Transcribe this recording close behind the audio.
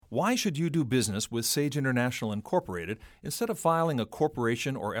Why should you do business with Sage International Incorporated instead of filing a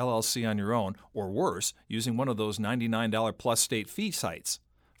corporation or LLC on your own, or worse, using one of those $99 plus state fee sites?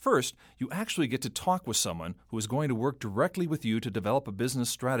 First, you actually get to talk with someone who is going to work directly with you to develop a business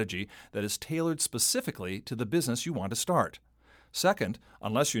strategy that is tailored specifically to the business you want to start. Second,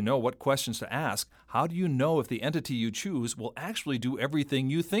 unless you know what questions to ask, how do you know if the entity you choose will actually do everything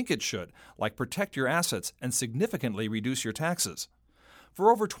you think it should, like protect your assets and significantly reduce your taxes? For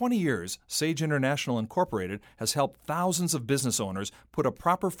over 20 years, Sage International Incorporated has helped thousands of business owners put a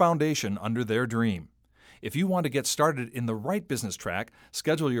proper foundation under their dream. If you want to get started in the right business track,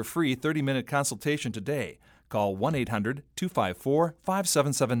 schedule your free 30-minute consultation today. Call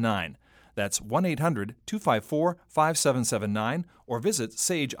 1-800-254-5779. That's 1-800-254-5779 or visit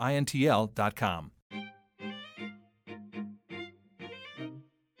sageintl.com.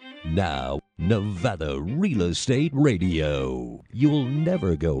 Now, Nevada Real Estate Radio. You'll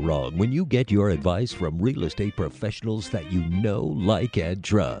never go wrong when you get your advice from real estate professionals that you know, like, and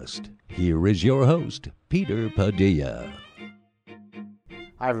trust. Here is your host, Peter Padilla.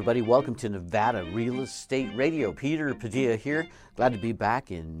 Hi, everybody. Welcome to Nevada Real Estate Radio. Peter Padilla here. Glad to be back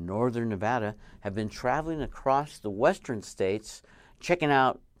in northern Nevada. Have been traveling across the western states, checking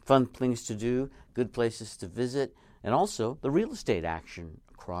out fun things to do, good places to visit, and also the real estate action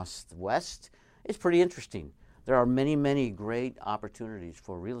across the west. It's pretty interesting. There are many, many great opportunities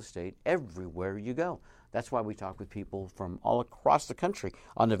for real estate everywhere you go. That's why we talk with people from all across the country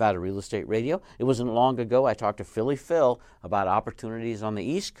on Nevada Real Estate Radio. It wasn't long ago I talked to Philly Phil about opportunities on the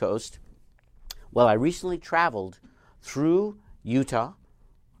East Coast. Well, I recently traveled through Utah,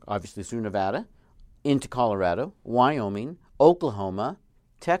 obviously through Nevada, into Colorado, Wyoming, Oklahoma,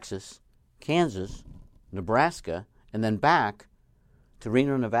 Texas, Kansas, Nebraska, and then back to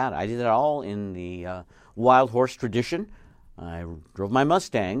Reno, Nevada. I did it all in the wild horse tradition. I drove my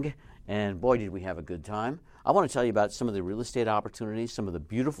Mustang, and boy, did we have a good time. I want to tell you about some of the real estate opportunities, some of the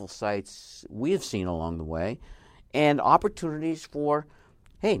beautiful sites we have seen along the way, and opportunities for,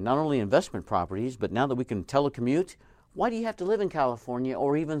 hey, not only investment properties, but now that we can telecommute, why do you have to live in California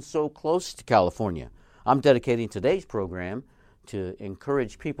or even so close to California? I'm dedicating today's program to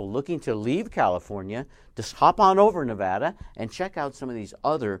encourage people looking to leave California to hop on over Nevada and check out some of these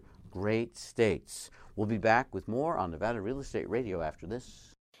other great states. We'll be back with more on Nevada Real Estate Radio after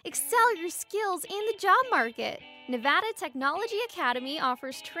this. Excel your skills in the job market. Nevada Technology Academy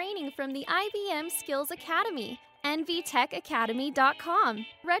offers training from the IBM Skills Academy. NVTechAcademy.com.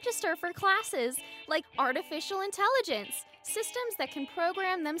 Register for classes like artificial intelligence, systems that can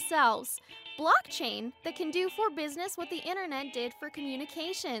program themselves, blockchain that can do for business what the internet did for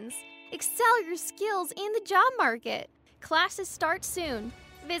communications. Excel your skills in the job market. Classes start soon.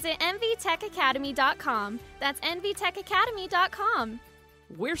 Visit NVTechAcademy.com. That's NVTechAcademy.com.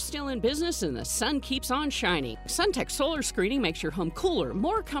 We're still in business and the sun keeps on shining. SunTech Solar Screening makes your home cooler,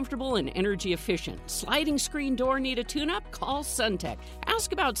 more comfortable, and energy efficient. Sliding screen door need a tune-up? Call SunTech.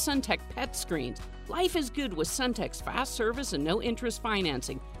 Ask about SunTech pet screens. Life is good with SunTech's fast service and no-interest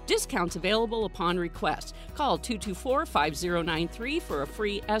financing. Discounts available upon request. Call 224-5093 for a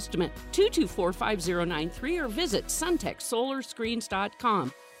free estimate. 224-5093 or visit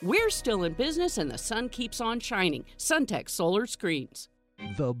suntechsolarscreens.com. We're still in business and the sun keeps on shining. SunTech Solar Screens.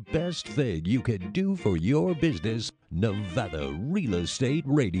 The best thing you can do for your business, Nevada Real Estate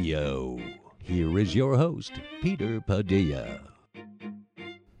Radio. Here is your host, Peter Padilla.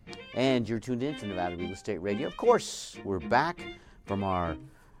 And you're tuned in to Nevada Real Estate Radio. Of course, we're back from our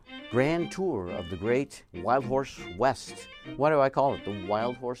grand tour of the great Wild Horse West. Why do I call it the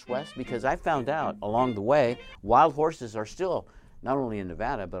Wild Horse West? Because I found out along the way, wild horses are still not only in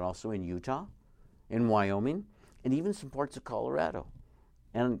Nevada, but also in Utah, in Wyoming, and even some parts of Colorado.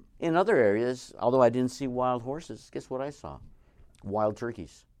 And in other areas, although I didn't see wild horses, guess what I saw? Wild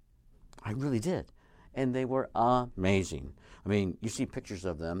turkeys. I really did. And they were amazing. I mean, you see pictures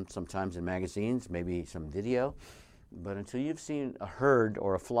of them sometimes in magazines, maybe some video, but until you've seen a herd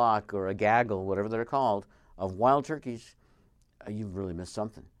or a flock or a gaggle, whatever they're called, of wild turkeys, you've really missed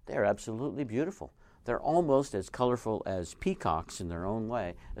something. They're absolutely beautiful. They're almost as colorful as peacocks in their own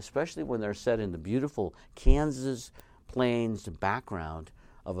way, especially when they're set in the beautiful Kansas plains background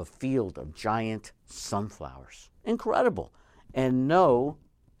of a field of giant sunflowers. Incredible. And no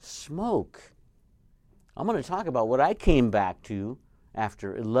smoke. I'm going to talk about what I came back to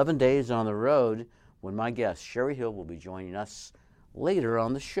after 11 days on the road when my guest, Sherry Hill, will be joining us later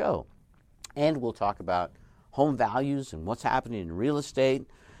on the show. And we'll talk about home values and what's happening in real estate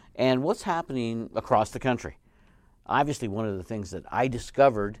and what's happening across the country. Obviously, one of the things that I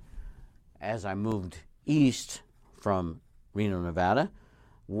discovered as I moved east from Reno, Nevada,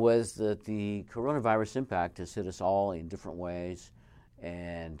 was that the coronavirus impact has hit us all in different ways,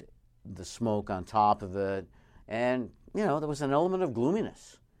 and the smoke on top of it, and there was an element of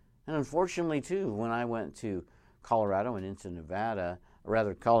gloominess. And unfortunately, too, when I went to Colorado and into Nevada, or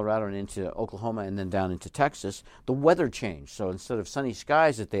rather Colorado and into Oklahoma and then down into Texas, the weather changed. So instead of sunny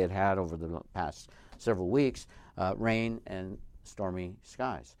skies that they had had over the past several weeks, rain and stormy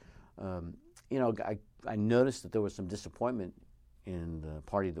skies. I noticed that there was some disappointment in the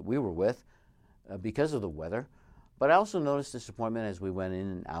party that we were with because of the weather, but I also noticed disappointment as we went in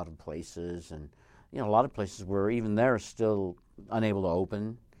and out of places, and a lot of places were even there still unable to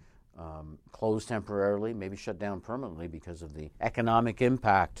open, closed temporarily, maybe shut down permanently because of the economic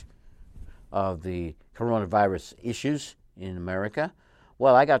impact of the coronavirus issues in America.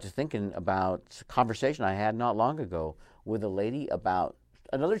 Well, I got to thinking about a conversation I had not long ago with a lady about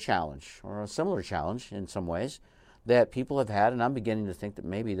another challenge, or a similar challenge in some ways, that people have had, and I'm beginning to think that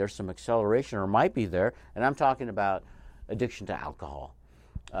maybe there's some acceleration, or might be there, and I'm talking about addiction to alcohol.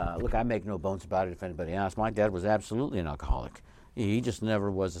 Look, I make no bones about it if anybody asks. My dad was absolutely an alcoholic. He just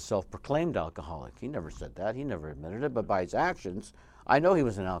never was a self-proclaimed alcoholic. He never said that. He never admitted it, but by his actions, I know he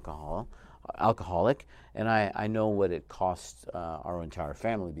was an alcoholic, and I know what it cost our entire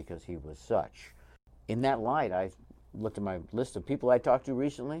family because he was such. In that light, I looked at my list of people I talked to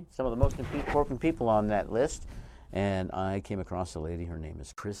recently, some of the most important people on that list, and I came across a lady. Her name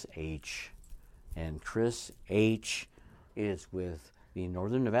is Chris H. And Chris H. is with the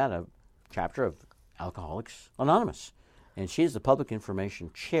Northern Nevada chapter of Alcoholics Anonymous. And she's the Public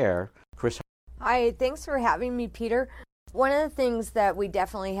Information Chair. Chris. Hi, thanks for having me, Peter. One of the things that we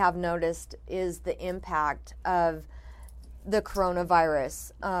definitely have noticed is the impact of the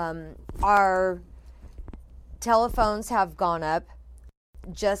coronavirus. Our telephones have gone up.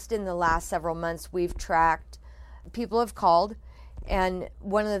 Just in the last several months, we've tracked, people have called, and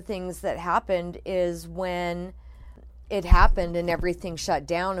one of the things that happened is when it happened and everything shut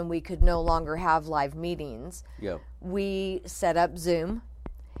down and we could no longer have live meetings, we set up Zoom,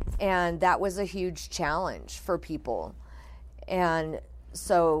 and that was a huge challenge for people. And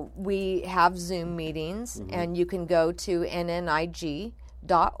so we have Zoom meetings, and you can go to nnig.org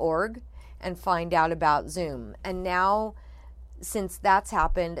and find out about Zoom. And now, since that's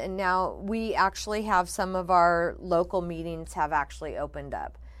happened, and now we actually have some of our local meetings have actually opened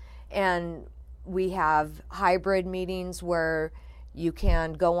up. And we have hybrid meetings where you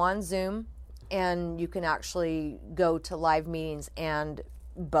can go on Zoom and you can actually go to live meetings and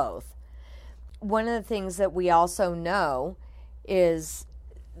both. One of the things that we also know is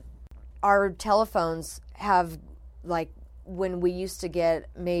our telephones have, like, when we used to get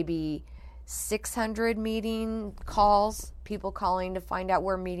maybe 600 meeting calls, people calling to find out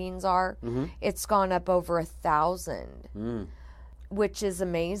where meetings are, it's gone up over 1,000, which is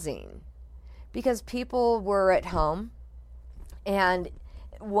amazing because people were at home. And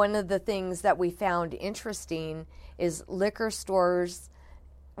one of the things that we found interesting is liquor stores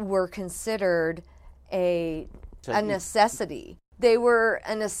were considered a necessity. They were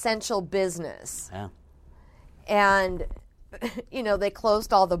an essential business. Yeah. And, they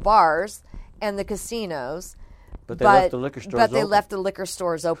closed all the bars and the casinos. But they left the liquor stores open. But they left the liquor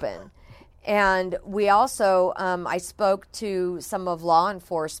stores open. And we also, I spoke to some of law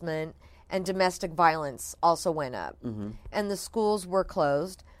enforcement, and domestic violence also went up. And the schools were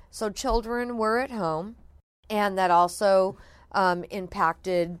closed. So children were at home. And that also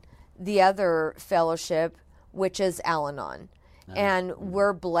impacted the other fellowship, which is Al-Anon. And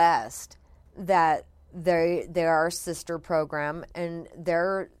we're blessed that they're our sister program, and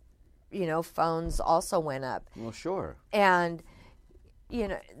their phones also went up. Well, sure. And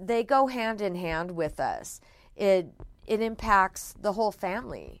they go hand in hand with us. It impacts the whole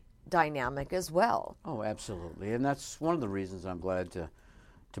family dynamic as well. Oh, absolutely. And that's one of the reasons I'm glad to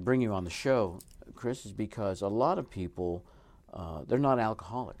bring you on the show, Chris, is because a lot of people, they're not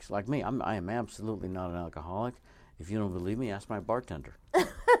alcoholics like me. I am absolutely not an alcoholic. If you don't believe me, ask my bartender.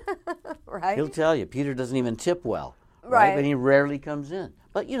 Right. He'll tell you. Peter doesn't even tip well. Right. And he rarely comes in.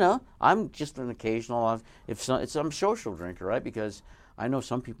 But, I'm just an occasional, I'm a social drinker, right? Because I know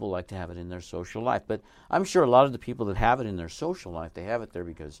some people like to have it in their social life. But I'm sure a lot of the people that have it in their social life, they have it there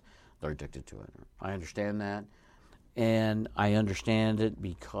because they're addicted to it. I understand that. And I understand it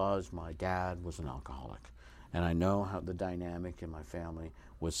because my dad was an alcoholic. And I know how the dynamic in my family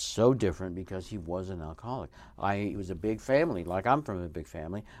was so different because he was an alcoholic. It was a big family, like I'm from a big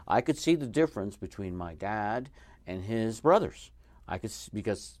family. I could see the difference between my dad and his brothers.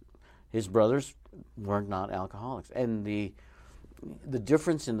 Because his brothers were not alcoholics. And the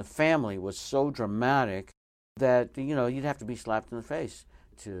difference in the family was so dramatic that, you'd have to be slapped in the face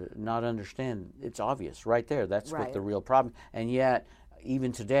not understand. It's obvious right there. That's what Right. the real problem. And yet,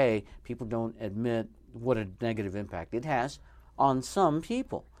 even today, people don't admit what a negative impact it has on some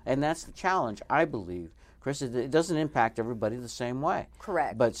people. And that's the challenge, I believe. Chris, it doesn't impact everybody the same way.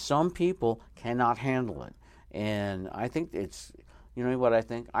 Correct. But some people cannot handle it. And I think it's, you know what I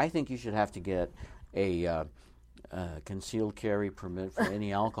think? I think you should have to get a concealed carry permit for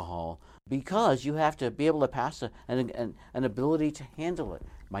any alcohol, because you have to be able to pass an ability to handle it.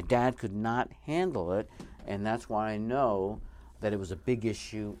 My dad could not handle it, and that's why I know that it was a big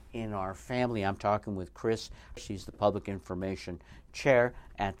issue in our family. I'm talking with Chris. She's the Public Information Chair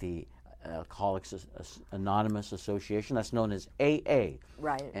at the Alcoholics Anonymous Association. That's known as AA.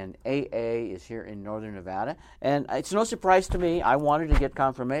 Right. And AA is here in Northern Nevada. And it's no surprise to me. I wanted to get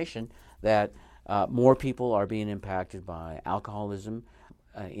confirmation that more people are being impacted by alcoholism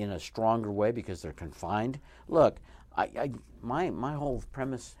in a stronger way because they're confined. Look, my whole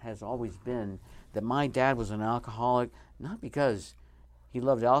premise has always been that my dad was an alcoholic, not because he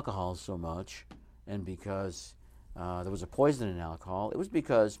loved alcohol so much and because there was a poison in alcohol. It was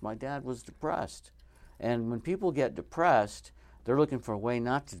because my dad was depressed. And when people get depressed, they're looking for a way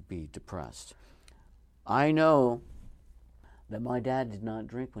not to be depressed. I know that my dad did not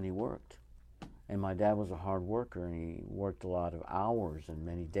drink when he worked. And my dad was a hard worker, and he worked a lot of hours and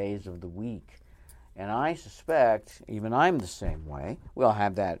many days of the week. And I suspect, even I'm the same way, we all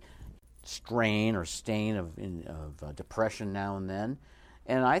have that strain or stain of depression now and then.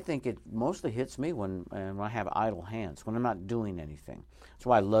 And I think it mostly hits me when I have idle hands, when I'm not doing anything. That's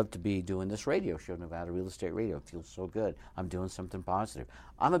why I love to be doing this radio show, Nevada Real Estate Radio. It feels so good. I'm doing something positive.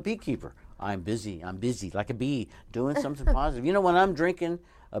 I'm a beekeeper. I'm busy like a bee, doing something positive. You know, when I'm drinking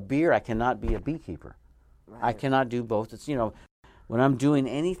a beer, I cannot be a beekeeper. Right. I cannot do both. It's, you know, when I'm doing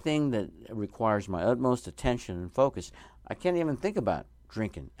anything that requires my utmost attention and focus, I can't even think about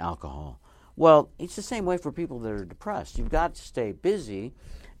drinking alcohol. Well, it's the same way for people that are depressed. You've got to stay busy,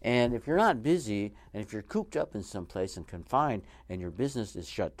 and if you're not busy, and if you're cooped up in some place and confined, and your business is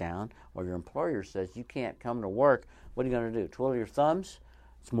shut down, or your employer says you can't come to work, what are you going to do? Twiddle your thumbs?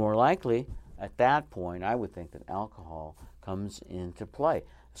 It's more likely, at that point, I would think that alcohol comes into play.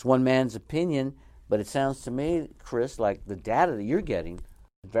 It's one man's opinion, but it sounds to me, Chris, like the data that you're getting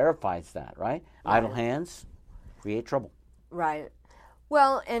verifies that, right? Idle hands create trouble. Right.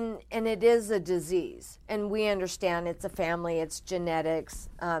 Well, and it is a disease, and we understand it's a family, it's genetics.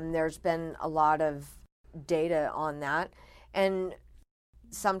 There's been a lot of data on that, and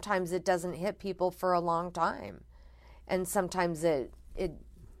sometimes it doesn't hit people for a long time, and sometimes it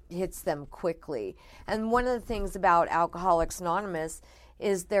hits them quickly. And one of the things about Alcoholics Anonymous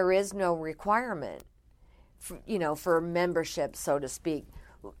is there is no requirement, for membership, so to speak.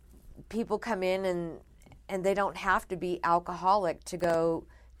 People come in and they don't have to be alcoholic to go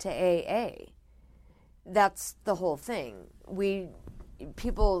to AA. That's the whole thing.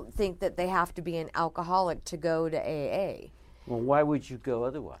 People think that they have to be an alcoholic to go to AA. Well, why would you go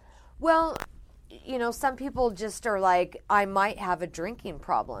otherwise? Well, some people just are like, I might have a drinking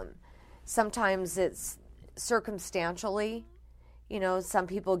problem. Sometimes it's circumstantially. Some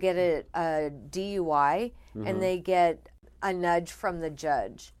people get a DUI and they get a nudge from the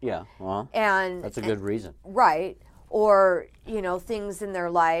judge. Yeah, well, and that's a good reason. Right. Or, things in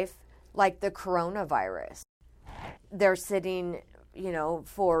their life like the coronavirus. They're sitting,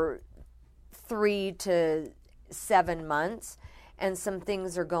 for 3 to 7 months and some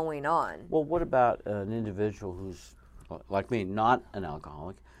things are going on. Well, what about an individual who's, like me, not an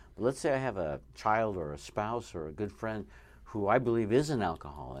alcoholic, but let's say I have a child or a spouse or a good friend who I believe is an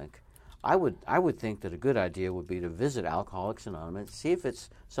alcoholic. I would think that a good idea would be to visit Alcoholics Anonymous, see if it's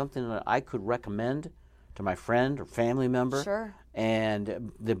something that I could recommend to my friend or family member. Sure.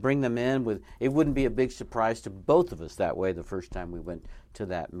 And to bring them in with, it wouldn't be a big surprise to both of us that way the first time we went to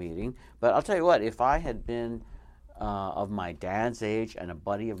that meeting. But I'll tell you what, if I had been of my dad's age and a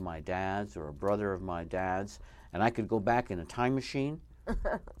buddy of my dad's or a brother of my dad's, and I could go back in a time machine,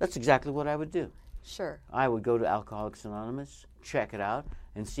 that's exactly what I would do. Sure. I would go to Alcoholics Anonymous, check it out,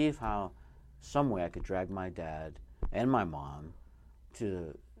 and see if some way I could drag my dad and my mom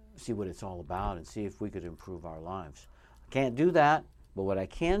to see what it's all about and see if we could improve our lives. I can't do that, but what I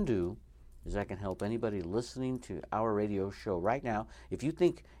can do is I can help anybody listening to our radio show right now. If you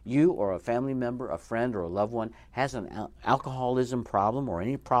think you or a family member, a friend, or a loved one has an alcoholism problem or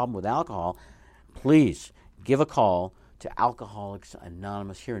any problem with alcohol, please give a call to Alcoholics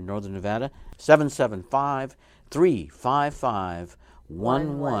Anonymous here in Northern Nevada,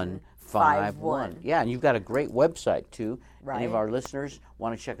 775-355-1151. Yeah, and you've got a great website, too. Right. Any of our listeners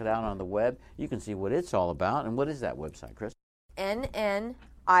want to check it out on the web, you can see what it's all about. And what is that website, Chris?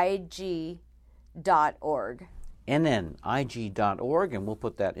 NNIG.org. NNIG.org, and we'll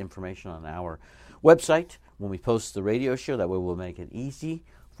put that information on our website when we post the radio show. That way we'll make it easy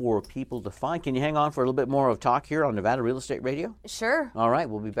for people to find. Can you hang on for a little bit more of talk here on Nevada Real Estate Radio? Sure. All right,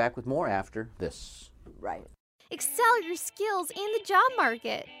 we'll be back with more after this. Right. Excel your skills in the job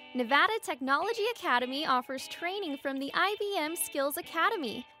market. Nevada Technology Academy offers training from the IBM Skills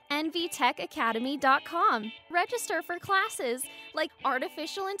Academy. NVTechAcademy.com. Register for classes like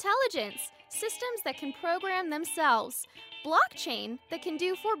artificial intelligence, systems that can program themselves, blockchain that can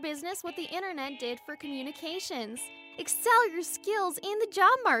do for business what the internet did for communications. Excel your skills in the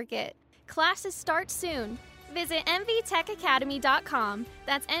job market. Classes start soon. Visit NVTechAcademy.com.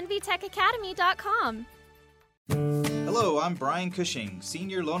 That's NVTechAcademy.com. Hello, I'm Brian Cushing,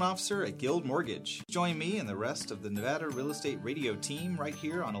 Senior Loan Officer at Guild Mortgage. Join me and the rest of the Nevada Real Estate Radio team right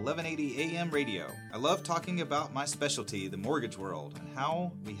here on 1180 AM radio. I love talking about my specialty, the mortgage world, and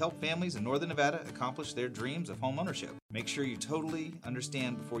how we help families in Northern Nevada accomplish their dreams of home ownership. Make sure you totally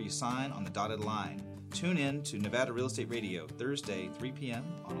understand before you sign on the dotted line. Tune in to Nevada Real Estate Radio, Thursday, 3 p.m.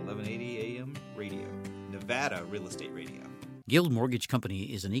 on 1180 AM radio. Nevada Real Estate Radio. Guild Mortgage Company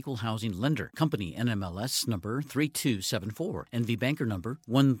is an equal housing lender. Company NMLS number 3274. NV Banker number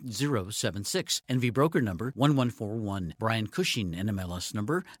 1076. NV Broker number 1141. Brian Cushing NMLS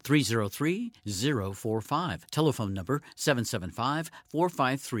number 303045. Telephone number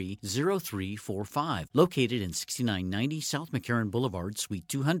 775-453-0345. Located in 6990 South McCarran Boulevard, Suite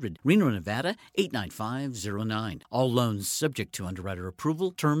 200, Reno, Nevada 89509. All loans subject to underwriter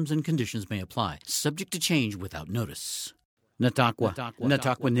approval. Terms and conditions may apply. Subject to change without notice.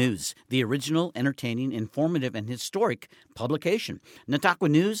 Natakwa News, the original, entertaining, informative, and historic publication. Natakwa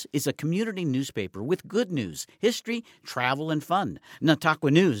News is a community newspaper with good news, history, travel, and fun.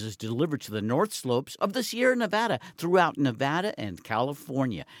 Natakwa News is delivered to the north slopes of the Sierra Nevada throughout Nevada and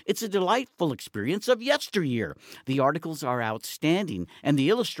California. It's a delightful experience of yesteryear. The articles are outstanding, and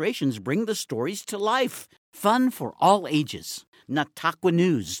the illustrations bring the stories to life. Fun for all ages. Natakwa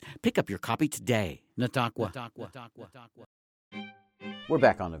News. Pick up your copy today. Natakwa. We're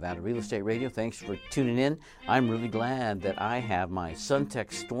back on Nevada Real Estate Radio. Thanks for tuning in. I'm really glad that I have my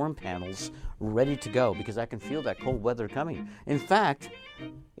SunTech storm panels ready to go because I can feel that cold weather coming. In fact,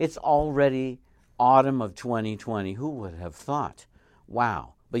 it's already autumn of 2020. Who would have thought?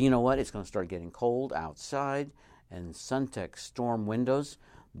 Wow. But you know what? It's going to start getting cold outside, and SunTech storm windows,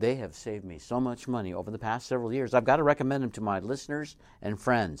 they have saved me so much money over the past several years. I've got to recommend them to my listeners and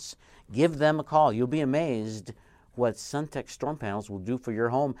friends. Give them a call. You'll be amazed what SunTech storm panels will do for your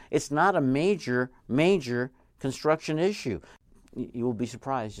home. It's not a major construction issue. You will be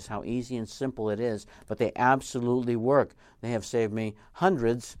surprised just how easy and simple it is, but they absolutely work. They have saved me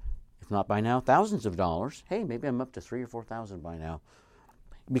hundreds, if not by now, thousands of dollars. Hey, maybe I'm up to $3,000 or $4,000 by now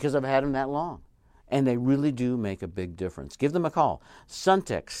because I've had them that long. And they really do make a big difference. Give them a call.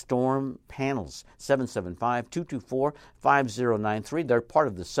 SunTech Storm Panels, 775-224-5093. They're part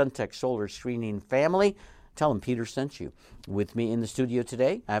of the SunTech Solar Screening family. Tell them Peter sent you. With me in the studio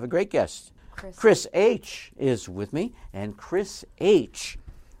today, I have a great guest. Chris H. is with me, and Chris H.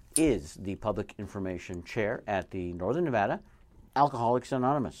 is the Public Information Chair at the Northern Nevada Alcoholics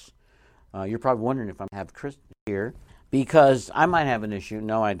Anonymous. You're probably wondering if I have Chris here because I might have an issue.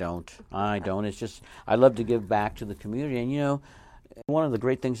 No, I don't. It's just I love to give back to the community. And, you know, one of the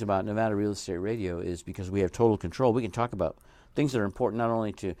great things about Nevada Real Estate Radio is because we have total control, we can talk about things that are important not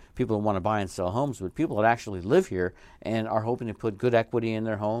only to people who want to buy and sell homes, but people that actually live here and are hoping to put good equity in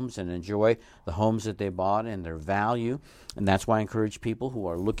their homes and enjoy the homes that they bought and their value. And that's why I encourage people who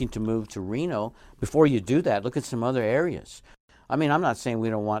are looking to move to Reno, before you do that, look at some other areas. I mean, I'm not saying we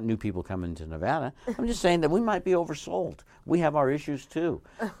don't want new people coming to Nevada. I'm just saying that we might be oversold. We have our issues too.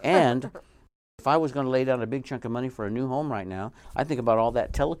 And if I was going to lay down a big chunk of money for a new home right now, I think about all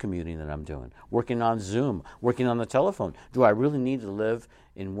that telecommuting that I'm doing, working on Zoom, working on the telephone. Do I really need to live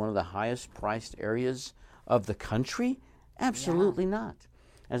in one of the highest priced areas of the country? Absolutely not.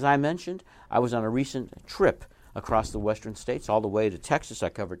 As I mentioned, I was on a recent trip across the western states, all the way to Texas. I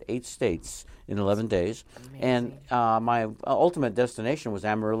covered 8 states in 11 days. Amazing. And my ultimate destination was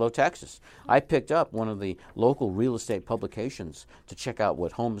Amarillo, Texas. I picked up one of the local real estate publications to check out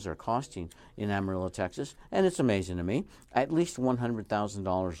what homes are costing in Amarillo, Texas, and it's amazing to me. At least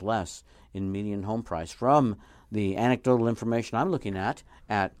 $100,000 less in median home price from the anecdotal information I'm looking at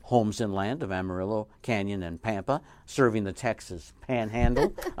Homes and Land of Amarillo, Canyon, and Pampa, serving the Texas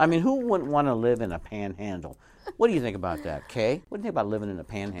Panhandle. I mean, who wouldn't want to live in a panhandle? What do you think about that, Kay? What do you think about living in a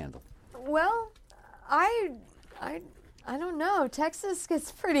panhandle? Well, I don't know. Texas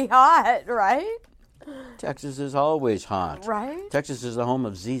gets pretty hot, right? Texas is always hot. Right? Texas is the home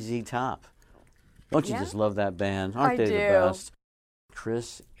of ZZ Top. Don't you just love that band? Aren't they do. the best?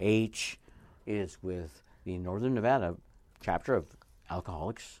 Chris H. is with the Northern Nevada chapter of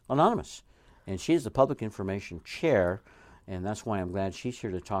Alcoholics Anonymous. And she is the Public Information Chair, and that's why I'm glad she's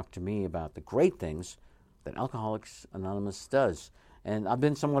here to talk to me about the great things that Alcoholics Anonymous does. And I've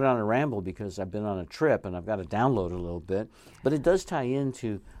been somewhat on a ramble because I've been on a trip and I've got to download a little bit. But it does tie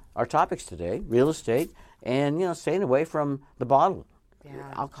into our topics today, real estate, and, staying away from the bottle.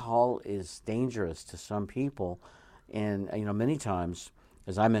 Yeah. Alcohol is dangerous to some people. And, many times,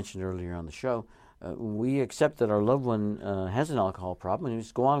 as I mentioned earlier on the show, we accept that our loved one has an alcohol problem and we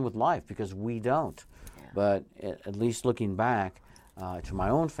just go on with life because we don't. Yeah. But at least looking back to my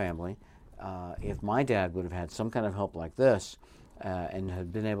own family, if my dad would have had some kind of help like this and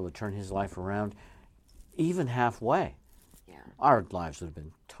had been able to turn his life around even halfway, our lives would have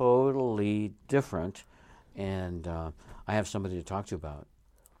been totally different. And I have somebody to talk to about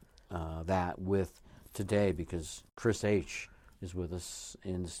that with today because Chris H. is with us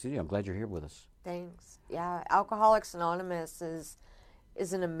in the studio. I'm glad you're here with us. Thanks. Yeah, Alcoholics Anonymous is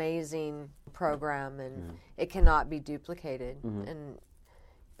an amazing program, and it cannot be duplicated. And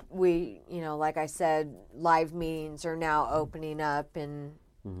we, like I said, live meetings are now opening up in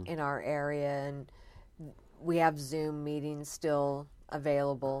our area, and we have Zoom meetings still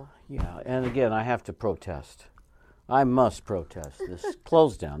available. Yeah, and again, I have to protest. I must protest this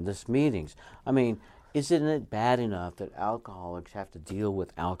close down, this meetings. I mean, isn't it bad enough that alcoholics have to deal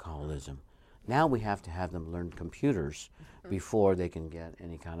with alcoholism? Now we have to have them learn computers before they can get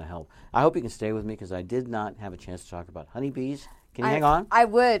any kind of help. I hope you can stay with me because I did not have a chance to talk about honeybees. Can you hang on? I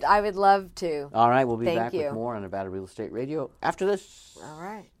would love to. All right, we'll be back Thank you. with more on Nevada Real Estate Radio after this. All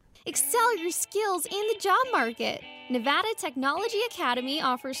right. Excel your skills in the job market. Nevada Technology Academy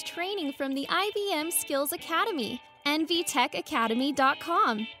offers training from the IBM Skills Academy.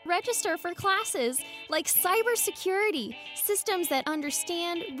 NVTechAcademy.com. Register for classes like cybersecurity, systems that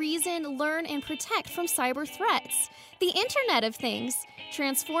understand, reason, learn, and protect from cyber threats. The Internet of Things,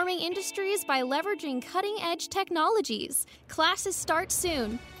 transforming industries by leveraging cutting-edge technologies. Classes start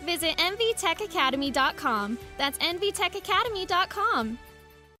soon. Visit NVTechAcademy.com. That's NVTechAcademy.com.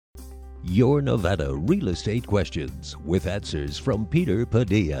 Your Nevada Real Estate Questions with answers from Peter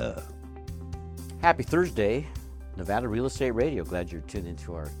Padilla. Happy Thursday, Nevada Real Estate Radio. Glad you're tuned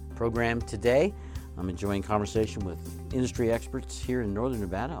into our program today. I'm enjoying conversation with industry experts here in Northern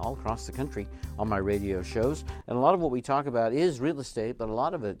Nevada, all across the country, on my radio shows. And a lot of what we talk about is real estate, but a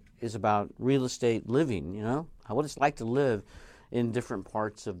lot of it is about real estate living, what it's like to live in different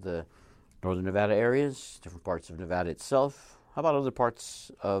parts of the Northern Nevada areas, different parts of Nevada itself. How about other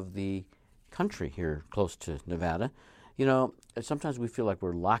parts of the country here close to Nevada? Sometimes we feel like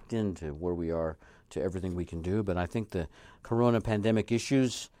we're locked into where we are to everything we can do, but I think the corona pandemic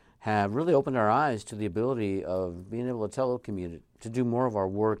issues have really opened our eyes to the ability of being able to telecommute, to do more of our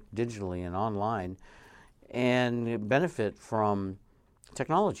work digitally and online, and benefit from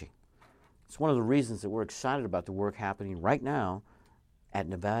technology. It's one of the reasons that we're excited about the work happening right now at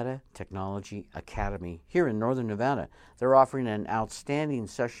Nevada Technology Academy here in Northern Nevada. They're offering an outstanding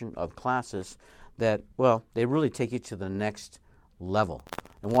session of classes that, they really take you to the next level.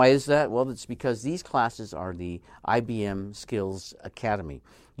 And why is that? Well, it's because these classes are the IBM Skills Academy.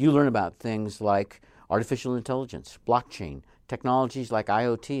 You learn about things like artificial intelligence, blockchain, technologies like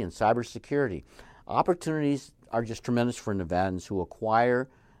IoT and cybersecurity. Opportunities are just tremendous for Nevadans who acquire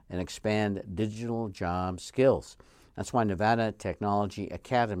and expand digital job skills. That's why Nevada Technology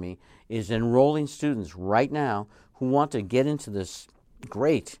Academy is enrolling students right now who want to get into this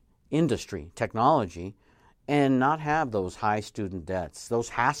great industry, technology, and not have those high student debts, those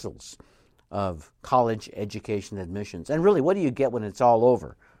hassles of college education admissions. And really, what do you get when it's all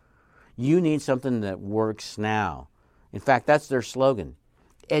over? You need something that works now. In fact, that's their slogan,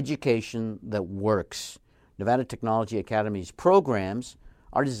 education that works. Nevada Technology Academy's programs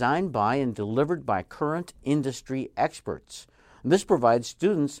are designed by and delivered by current industry experts. And this provides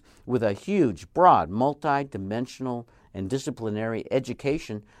students with a huge, broad, multi-dimensional and disciplinary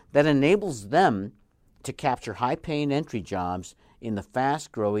education that enables them to capture high-paying entry jobs in the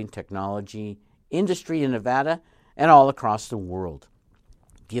fast-growing technology industry in Nevada and all across the world.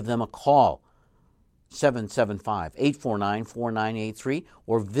 Give them a call, 775-849-4983,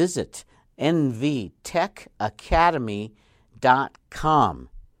 or visit nvtechacademy.com.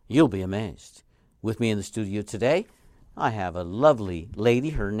 You'll be amazed. With me in the studio today, I have a lovely lady.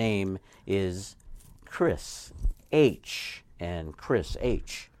 Her name is Chris H. And Chris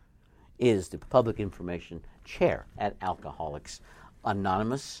H. is the Public Information Chair at Alcoholics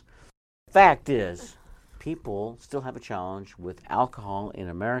Anonymous. fact is, people still have a challenge with alcohol in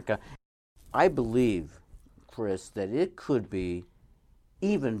America. I believe, Chris, that it could be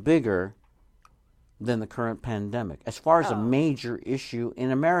even bigger than the current pandemic as far as a major issue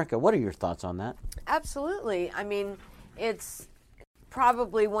in America. What are your thoughts on that? Absolutely. I mean, it's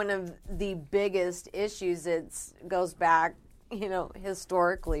probably one of the biggest issues. It goes back,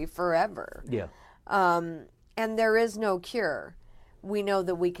 historically forever. Yeah. And there is no cure. We know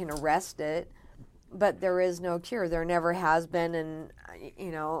that we can arrest it, but there is no cure. There never has been, and,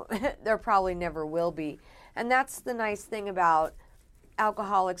 there probably never will be. And that's the nice thing about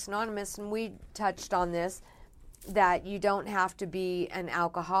Alcoholics Anonymous, and we touched on this, that you don't have to be an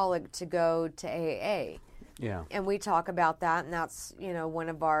alcoholic to go to AA. Yeah. And we talk about that, and that's, one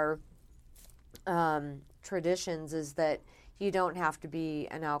of our traditions is that you don't have to be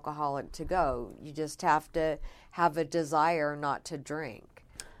an alcoholic to go. You just have to have a desire not to drink.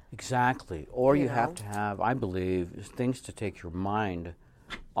 Exactly. Or you have to have, I believe, things to take your mind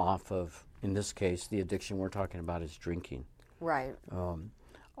off of, in this case, the addiction we're talking about is drinking. Right.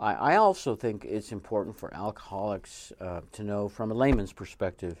 I also think it's important for alcoholics to know from a layman's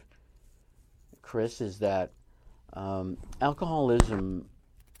perspective, Chris, is that alcoholism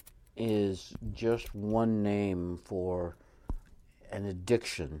is just one name for an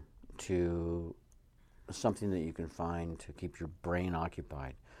addiction to something that you can find to keep your brain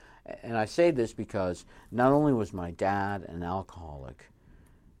occupied. And I say this because not only was my dad an alcoholic,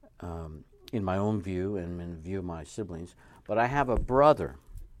 in my own view and in the view of my siblings, but I have a brother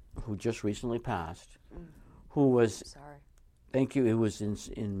who just recently passed, who was, Sorry. Thank you, who was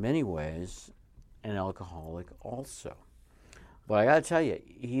in many ways an alcoholic also. But I got to tell you,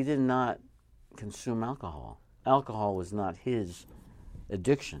 he did not consume alcohol. Alcohol was not his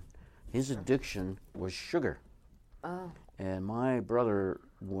addiction. His addiction was sugar. Oh. And my brother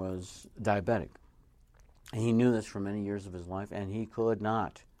was diabetic. And he knew this for many years of his life, and he could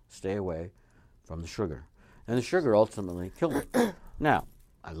not stay away from the sugar. And the sugar ultimately killed him. Now,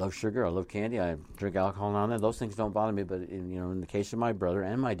 I love sugar, I love candy, I drink alcohol now and then. Those things don't bother me, but in the case of my brother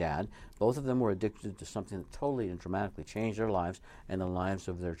and my dad, both of them were addicted to something that totally and dramatically changed their lives and the lives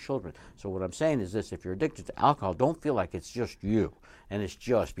of their children. So what I'm saying is this: if you're addicted to alcohol, don't feel like it's just you, and it's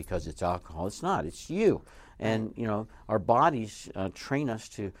just because it's alcohol. It's not. It's you. And our bodies train us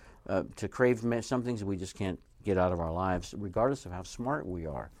to crave some things that we just can't get out of our lives, regardless of how smart we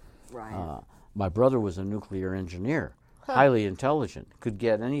are. Right. My brother was a nuclear engineer, highly intelligent, could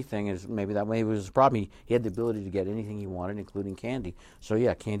get anything. Maybe that way it was a problem. He had the ability to get anything he wanted, including candy. So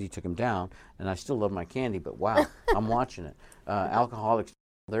yeah, candy took him down, and I still love my candy, but wow, I'm watching it. Alcoholics,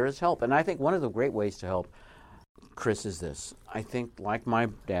 there is help. And I think one of the great ways to help, Chris, is this. I think, like my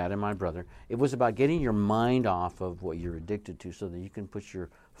dad and my brother, it was about getting your mind off of what you're addicted to so that you can put your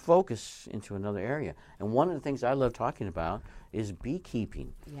focus into another area. And one of the things I love talking about is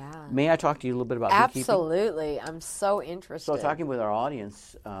beekeeping. Yeah. May I talk to you a little bit about beekeeping? Absolutely. I'm so interested. So talking with our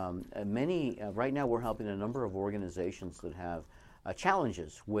audience, right now we're helping a number of organizations that have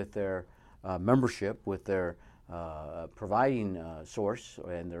challenges with their membership, with their providing source,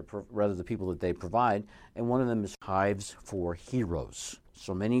 and rather the people that they provide, and one of them is Hives for Heroes.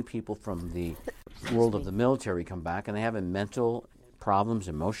 So many people from the world of the military come back, and they have mental problems,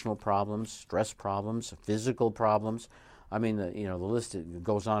 emotional problems, stress problems, physical problems. I mean, the list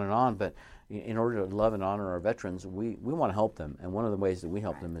goes on, but in order to love and honor our veterans, we want to help them, and one of the ways that we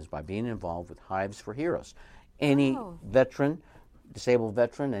help them is by being involved with Hives for Heroes. Any veteran, disabled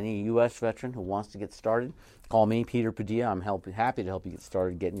veteran, any U.S. veteran who wants to get started, call me, Peter Padilla. I'm happy to help you get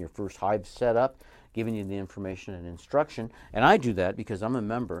started getting your first hive set up, giving you the information and instruction. And I do that because I'm a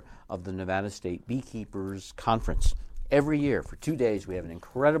member of the Nevada State Beekeepers Conference. Every year for 2 days we have an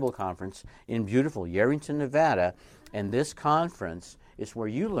incredible conference in beautiful Yerington, Nevada, and this conference is where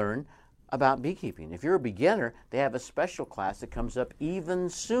you learn about beekeeping. If you're a beginner, they have a special class that comes up even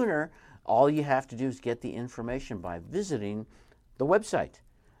sooner. All you have to do is get the information by visiting the website,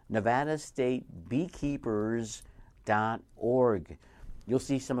 NevadaStateBeekeepers.org. You'll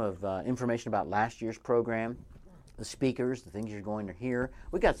see some of information about last year's program, the speakers, the things you're going to hear.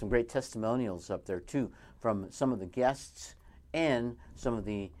 We got some great testimonials up there too from some of the guests and some of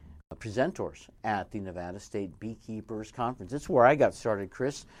the presenters at the Nevada State Beekeepers Conference. It's where I got started,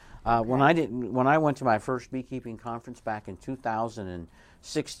 Chris. When I went to my first beekeeping conference back in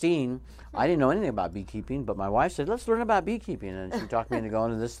 2016, I didn't know anything about beekeeping, but my wife said, let's learn about beekeeping, and she talked me into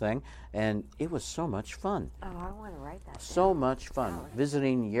going to this thing, and it was so much fun. Oh, I want to write that down. So much fun.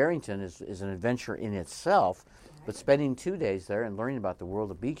 Visiting Yerington is an adventure in itself, but spending 2 days there and learning about the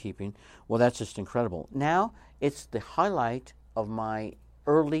world of beekeeping, well, that's just incredible. Now, it's the highlight of my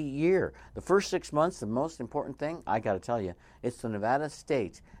early year. The first 6 months, the most important thing, I got to tell you, it's the Nevada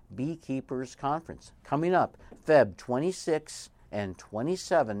State Beekeepers Conference coming up Feb 26 and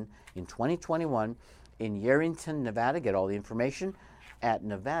 27 in 2021 in Yerington, Nevada. Get all the information at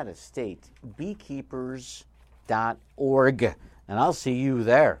nevadastatebeekeepers.org, and I'll see you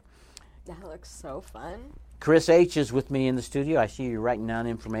there. That looks so fun. Chris H. is with me in the studio. I see you writing down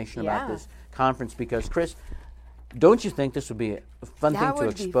information about this conference because, Chris, don't you think this would be a fun thing to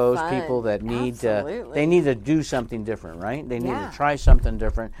expose people that need they need to do something different, right? They need to try something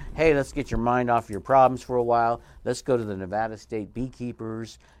different. Hey, let's get your mind off your problems for a while. Let's go to the Nevada State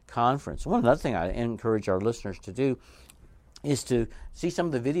Beekeepers Conference. One other thing I encourage our listeners to do is to see some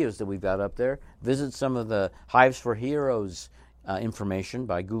of the videos that we've got up there. Visit some of the Hives for Heroes information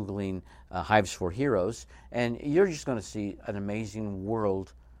by Googling Hives for Heroes, and you're just going to see an amazing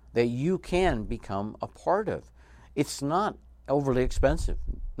world that you can become a part of. It's not overly expensive,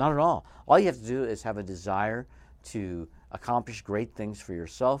 not at all. All you have to do is have a desire to accomplish great things for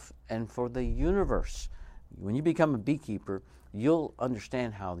yourself and for the universe. When you become a beekeeper, you'll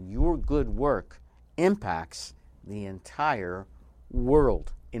understand how your good work impacts the entire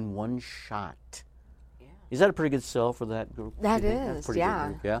world in one shot. Is that a pretty good sell for that group? That is, good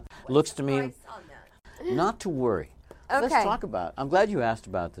group, yeah. Looks to me, not to worry. Okay. Let's talk about, I'm glad you asked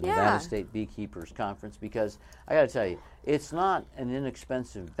about the Nevada State Beekeepers Conference because I got to tell you, it's not an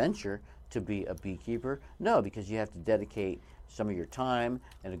inexpensive venture to be a beekeeper. No, because you have to dedicate some of your time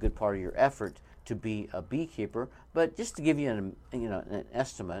and a good part of your effort to be a beekeeper. But just to give you an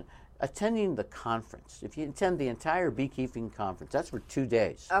estimate, attending the conference, if you attend the entire beekeeping conference, that's for 2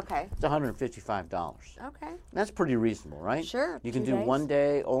 days. Okay. It's $155. Okay. That's pretty reasonable, right? Sure. You can 2 do days. 1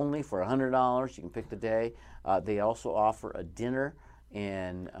 day only for $100. You can pick the day. They also offer a dinner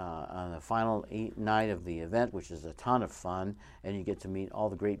and on the final night of the event, which is a ton of fun, and you get to meet all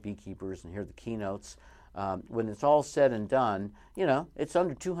the great beekeepers and hear the keynotes. When it's all said and done, it's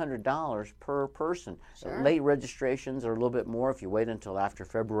under $200 per person. Sure. Late registrations are a little bit more if you wait until after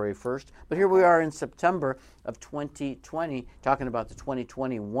February 1st. But here we are in September of 2020 talking about the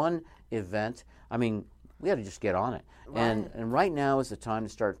 2021 event. I mean, we got to just get on it. Right. And right now is the time to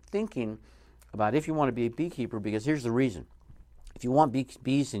start thinking about if you want to be a beekeeper, because here's the reason. If you want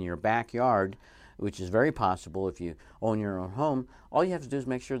bees in your backyard, which is very possible if you own your own home, all you have to do is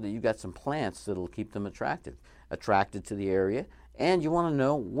make sure that you've got some plants that'll keep them attracted to the area, and you want to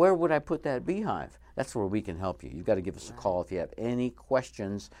know, where would I put that beehive? That's where we can help you. You've got to give us a call if you have any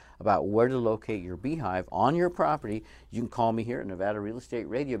questions about where to locate your beehive on your property. You can call me here at Nevada Real Estate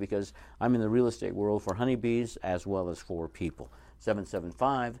Radio because I'm in the real estate world for honeybees as well as for people.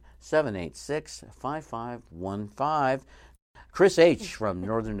 775-786-5515. Chris H. from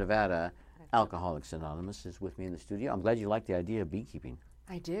Northern Nevada Alcoholics Anonymous is with me in the studio. I'm glad you like the idea of beekeeping.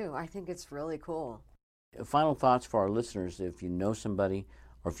 I do. I think it's really cool. Final thoughts for our listeners: if you know somebody,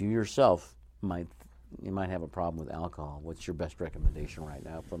 or if you yourself might have a problem with alcohol, what's your best recommendation right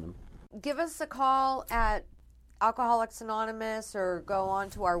now for them? Give us a call at Alcoholics Anonymous or go on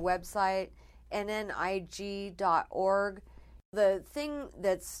to our website, nnig.org. The thing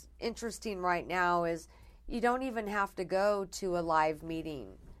that's interesting right now is you don't even have to go to a live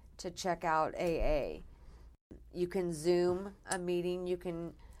meeting to check out AA. You can Zoom a meeting. You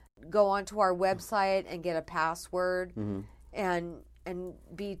can go onto our website and get a password and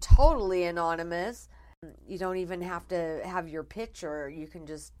be totally anonymous. You don't even have to have your picture. You can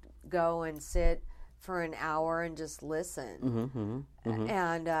just go and sit for an hour and just listen.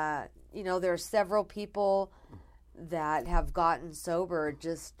 And, there are several people that have gotten sober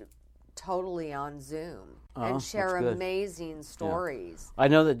just totally on Zoom and share amazing stories. Yeah. I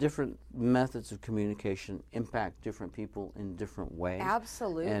know that different methods of communication impact different people in different ways.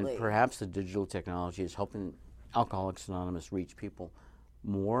 Absolutely. And perhaps the digital technology is helping Alcoholics Anonymous reach people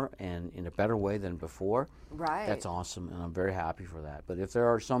more and in a better way than before. Right. That's awesome, and I'm very happy for that. But if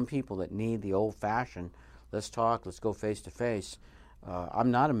there are some people that need the old-fashioned, let's talk, let's go face-to-face, I'm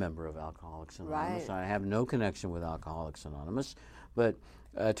not a member of Alcoholics Anonymous. Right. I have no connection with Alcoholics Anonymous. But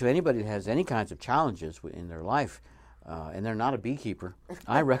to anybody that has any kinds of challenges in their life, and they're not a beekeeper,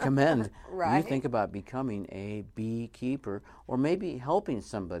 I recommend you think about becoming a beekeeper or maybe helping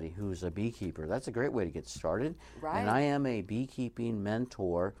somebody who's a beekeeper. That's a great way to get started. Right. And I am a beekeeping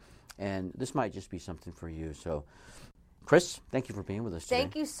mentor, and this might just be something for you. So, Chris, thank you for being with us today.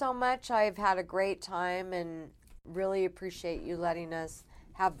 Thank you so much. I've had a great time and really appreciate you letting us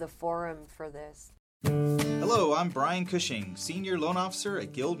have the forum for this. Hello, I'm Brian Cushing, Senior Loan Officer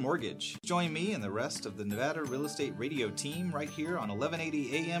at Guild Mortgage. Join me and the rest of the Nevada Real Estate Radio team right here on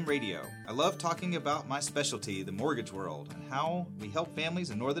 1180 AM Radio. I love talking about my specialty, the mortgage world, and how we help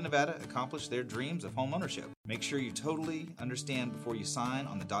families in Northern Nevada accomplish their dreams of home ownership. Make sure you totally understand before you sign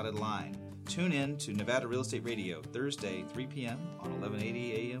on the dotted line. Tune in to Nevada Real Estate Radio, Thursday, 3 p.m. on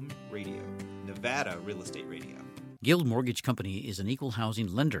 1180 AM Radio. Nevada Real Estate Radio. Guild Mortgage Company is an equal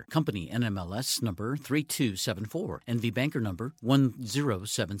housing lender. Company NMLS number 3274. NV Banker number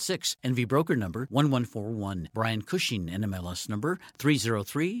 1076. NV Broker number 1141. Brian Cushing NMLS number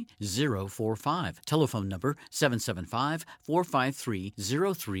 303045. Telephone number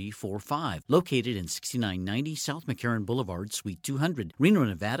 775-453-0345. Located in 6990 South McCarran Boulevard, Suite 200. Reno,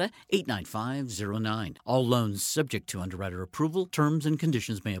 Nevada 89509. All loans subject to underwriter approval. Terms and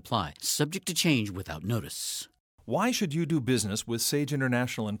conditions may apply. Subject to change without notice. Why should you do business with Sage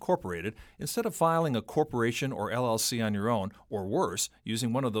International Incorporated instead of filing a corporation or LLC on your own, or worse,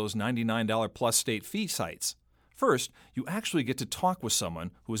 using one of those $99 plus state fee sites? First, you actually get to talk with someone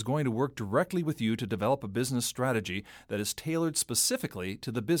who is going to work directly with you to develop a business strategy that is tailored specifically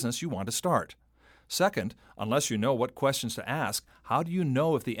to the business you want to start. Second, unless you know what questions to ask, how do you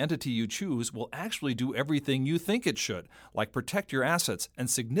know if the entity you choose will actually do everything you think it should, like protect your assets and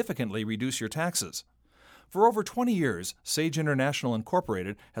significantly reduce your taxes? For over 20 years, Sage International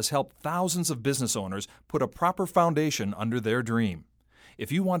Incorporated has helped thousands of business owners put a proper foundation under their dream.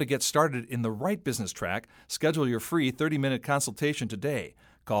 If you want to get started in the right business track, schedule your free 30-minute consultation today.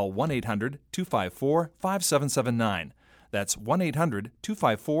 Call 1-800-254-5779. That's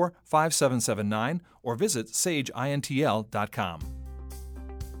 1-800-254-5779 or visit sageintl.com.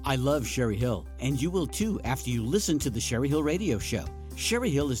 I love Sherry Hill, and you will too after you listen to the Sherry Hill Radio Show. Sherry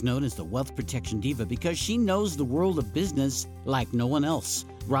Hill is known as the wealth protection diva because she knows the world of business like no one else.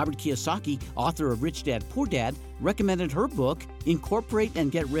 Robert Kiyosaki, author of Rich Dad, Poor Dad, recommended her book, Incorporate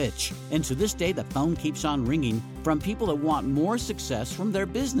and Get Rich. And to this day, the phone keeps on ringing from people that want more success from their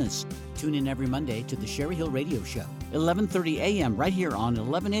business. Tune in every Monday to the Sherry Hill Radio Show, 11:30 a.m. right here on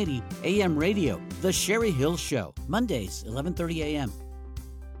 1180 a.m. Radio. The Sherry Hill Show, Mondays, 11:30 a.m.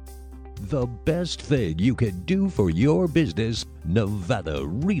 The best thing you can do for your business, Nevada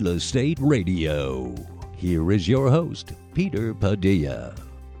Real Estate Radio. Here is your host, Peter Padilla.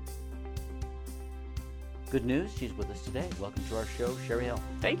 Good news, she's with us today. Welcome to our show, Sherry Hill.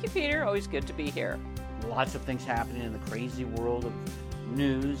 Thank you, Peter. Always good to be here. Lots of things happening in the crazy world of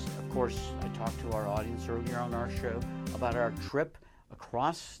news. Of course, I talked to our audience earlier on our show about our trip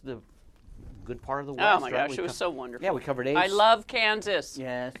across the good part of the West. Oh my gosh, it was so wonderful. Yeah, we covered 8. I love Kansas.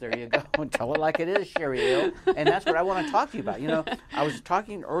 Yes, there you go. Tell it like it is, Sherry Hill. And that's what I want to talk to you about. You know, I was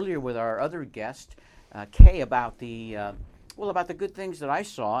talking earlier with our other guest, Kay, about the about the good things that I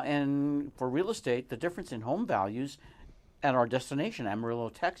saw, and for real estate, the difference in home values at our destination, Amarillo,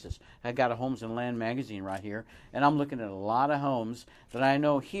 Texas. I got a Homes and Land magazine right here, and I'm looking at a lot of homes that I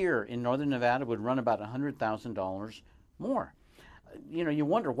know here in Northern Nevada would run about $100,000 more. You know, you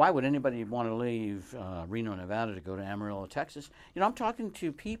wonder, why would anybody want to leave Reno, Nevada to go to Amarillo, Texas? You know, I'm talking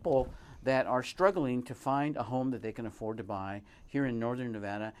to people that are struggling to find a home that they can afford to buy here in Northern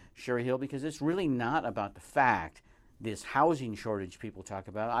Nevada, Sherry Hill, because it's really not about the fact, this housing shortage people talk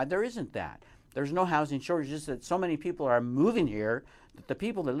about. There isn't that. There's no housing shortage, just that so many people are moving here that the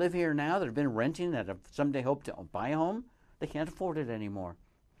people that live here now that have been renting, that have someday hope to buy a home, they can't afford it anymore.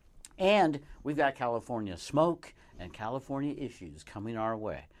 And we've got California smoke and California issues coming our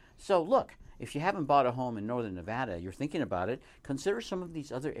way. So look, if you haven't bought a home in Northern Nevada, you're thinking about it, consider some of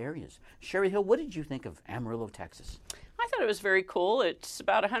these other areas. Sherry Hill, what did you think of Amarillo, Texas? I thought it was very cool. It's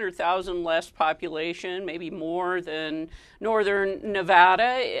about 100,000 less population, maybe more than Northern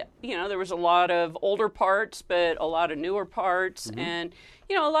Nevada. You know, there was a lot of older parts, but a lot of newer parts. Mm-hmm. And,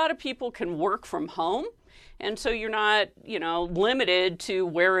 you know, a lot of people can work from home. And so you're not, you know, limited to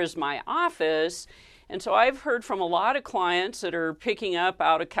where is my office. And so I've heard from a lot of clients that are picking up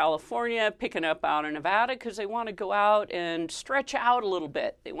out of California, picking up out of Nevada, because they want to go out and stretch out a little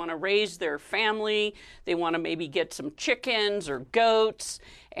bit. They want to raise their family. They want to maybe get some chickens or goats,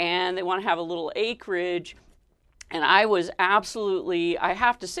 and they want to have a little acreage. And I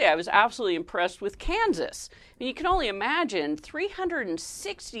have to say, I was absolutely impressed with Kansas. I mean, you can only imagine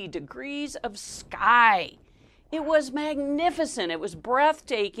 360 degrees of sky. It was magnificent. It was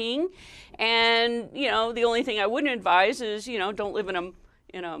breathtaking. And, you know, the only thing I wouldn't advise is, you know, don't live in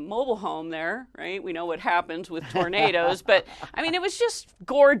a mobile home there, right? We know what happens with tornadoes. But, I mean, it was just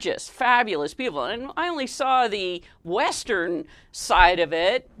gorgeous, fabulous, beautiful. And I only saw the western side of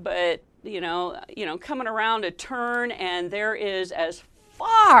it, but, you know, coming around a turn, and there is as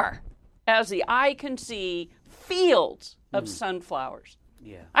far as the eye can see, fields of sunflowers.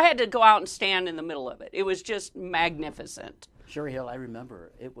 Yeah. I had to go out and stand in the middle of it. It was just magnificent. Sherry Hill, I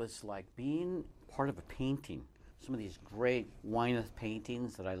remember it was like being part of a painting. Some of these great Wyeth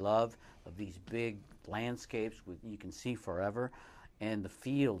paintings that I love, of these big landscapes you can see forever, and the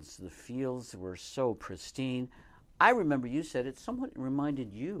fields were so pristine. I remember you said it somewhat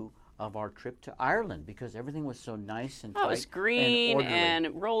reminded you of our trip to Ireland because everything was so nice and tight. Oh, it was green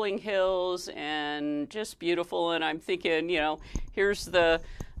and rolling hills and just beautiful. And I'm thinking, here's the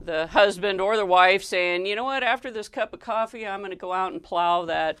husband or the wife saying, you know what, after this cup of coffee, I'm going to go out and plow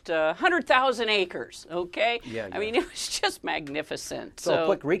that 100,000 acres, okay? Yeah. I mean, it was just magnificent. So a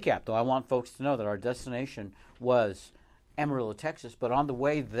quick recap, though. I want folks to know that our destination was Amarillo, Texas, but on the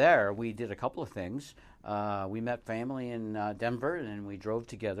way there, we did a couple of things. We met family in Denver, and we drove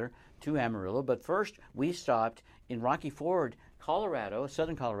together to Amarillo. But first, we stopped in Rocky Ford, Colorado,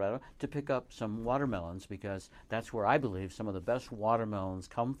 southern Colorado, to pick up some watermelons because that's where I believe some of the best watermelons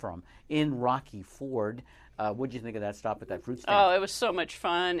come from, in Rocky Ford. What did you think of that stop at that fruit stand? Oh, it was so much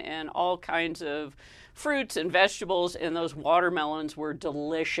fun, and all kinds of fruits and vegetables, and those watermelons were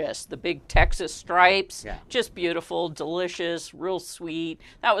delicious. The big Texas stripes, just beautiful, delicious, real sweet.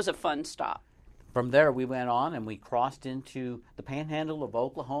 That was a fun stop. From there, we went on and we crossed into the Panhandle of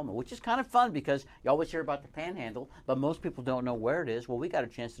Oklahoma, which is kind of fun because you always hear about the Panhandle, but most people don't know where it is. Well, we got a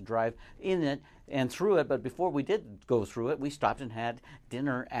chance to drive in it and through it, but before we did go through it, we stopped and had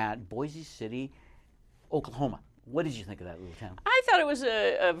dinner at Boise City, Oklahoma. What did you think of that little town? I thought it was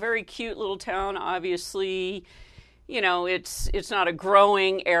a very cute little town. Obviously, it's not a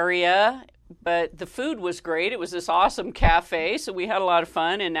growing area, but the food was great. It was this awesome cafe, so we had a lot of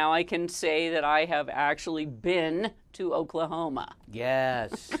fun, and now I can say that I have actually been to Oklahoma.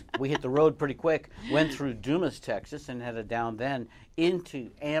 Yes. We hit the road pretty quick, went through Dumas, Texas, and headed down then into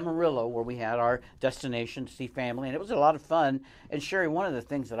Amarillo, where we had our destination to see family, and it was a lot of fun. And Sherry, one of the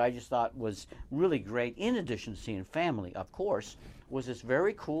things that I just thought was really great, in addition to seeing family, of course, was this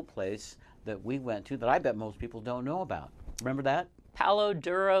very cool place that we went to that I bet most people don't know about. Remember that? Palo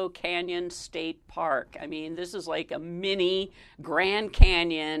Duro Canyon State Park. I mean, this is like a mini Grand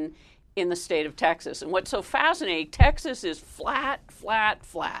Canyon in the state of Texas. And what's so fascinating, Texas is flat,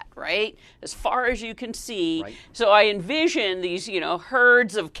 right? As far as you can see. Right. So I envision these,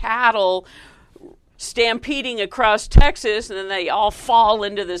 herds of cattle stampeding across Texas, and then they all fall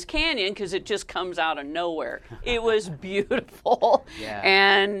into this canyon because it just comes out of nowhere. It was beautiful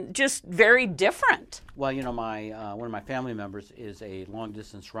and just very different. Well, my one of my family members is a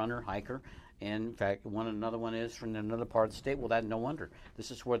long-distance runner, hiker, and in fact, another one is from another part of the state. Well, that no wonder. This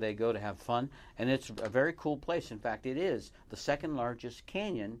is where they go to have fun, and it's a very cool place. In fact, it is the second largest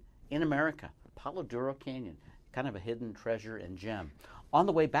canyon in America, Palo Duro Canyon, kind of a hidden treasure and gem. On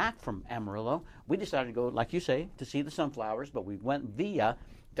the way back from Amarillo, we decided to go, like you say, to see the sunflowers, but we went via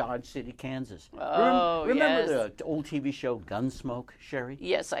Dodge City, Kansas. Oh, remember the old TV show Gunsmoke, Sherry?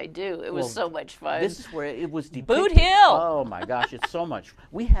 Yes, I do. It was so much fun. This is where it was depicted. Boot Hill! Oh, my gosh, it's so much.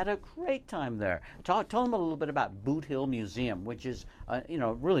 We had a great time there. Tell them a little bit about Boot Hill Museum, which is a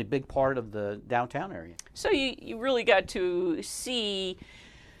really big part of the downtown area. So you really got to see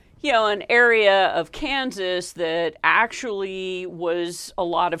an area of Kansas that actually was a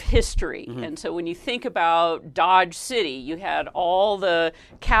lot of history. Mm-hmm. And so when you think about Dodge City, you had all the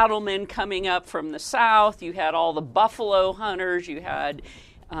cattlemen coming up from the south, you had all the buffalo hunters, you had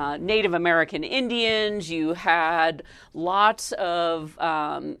Native American Indians, you had lots of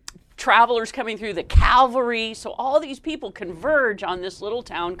travelers coming through, the cavalry. So all these people converge on this little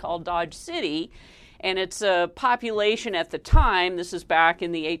town called Dodge City. And it's a population at the time, this is back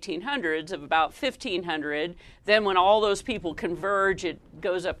in the 1800s, of about 1,500. Then when all those people converge, it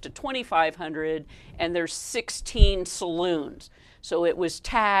goes up to 2,500, and there's 16 saloons. So it was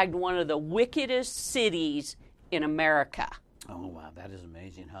tagged one of the wickedest cities in America. Oh, wow, that is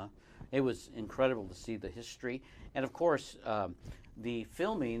amazing, huh? It was incredible to see the history. And, of course, the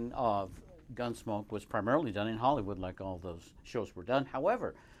filming of Gunsmoke was primarily done in Hollywood, like all those shows were done.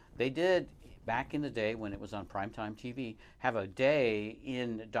 However, they did, back in the day when it was on primetime TV, have a day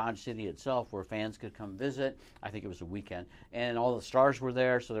in Dodge City itself where fans could come visit. I think it was a weekend. And all the stars were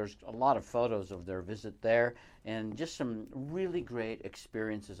there, so there's a lot of photos of their visit there. And just some really great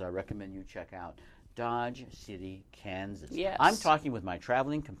experiences I recommend you check out. Dodge City, Kansas. Yes. I'm talking with my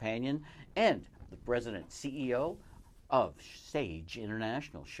traveling companion and the president CEO of Sage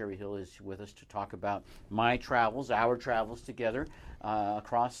International. Sherry Hill is with us to talk about my travels, our travels together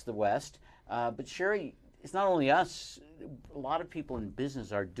across the West. But Sherry, it's not only us. A lot of people in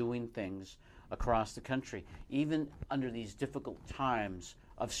business are doing things across the country. Even under these difficult times,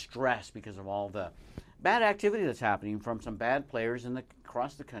 of stress because of all the bad activity that's happening from some bad players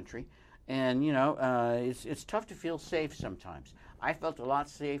across the country. And, it's tough to feel safe sometimes. I felt a lot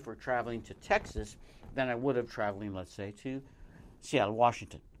safer traveling to Texas than I would have traveling, let's say, to Seattle,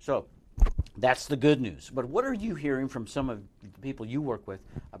 Washington. So that's the good news. But what are you hearing from some of the people you work with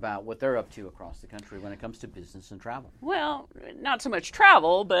about what they're up to across the country when it comes to business and travel? Well, not so much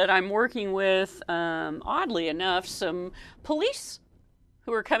travel, but I'm working with, oddly enough, some police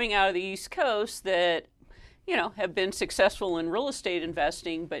who are coming out of the East Coast that, have been successful in real estate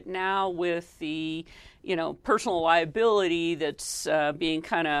investing, but now with the, personal liability that's being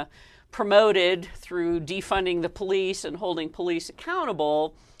kind of promoted through defunding the police and holding police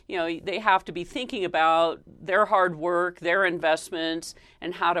accountable, they have to be thinking about their hard work, their investments,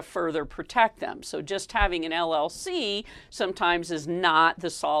 and how to further protect them. So just having an LLC sometimes is not the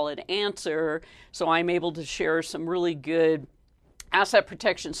solid answer. So I'm able to share some really good asset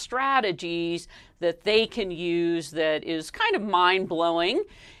protection strategies that they can use that is kind of mind-blowing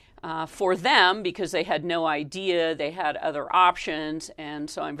for them because they had no idea they had other options, and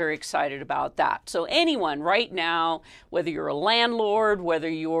so I'm very excited about that. So anyone right now, whether you're a landlord, whether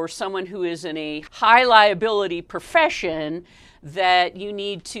you're someone who is in a high liability profession, that you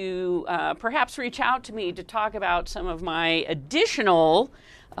need to perhaps reach out to me to talk about some of my additional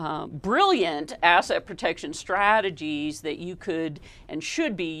brilliant asset protection strategies that you could and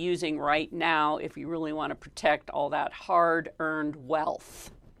should be using right now if you really want to protect all that hard-earned wealth.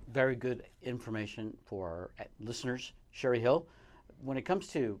 Very good information for our listeners. Sherry Hill, when it comes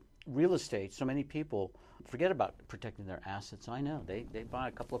to real estate, so many people forget about protecting their assets. I know they buy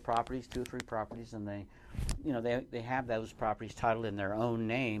a couple of properties, 2 or 3 properties, and they have those properties titled in their own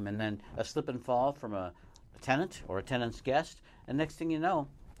name, and then a slip and fall from a tenant or a tenant's guest, and next thing you know,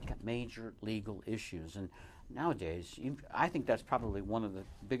 you got major legal issues. And nowadays, I think that's probably one of the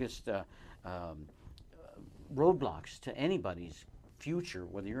biggest roadblocks to anybody's future,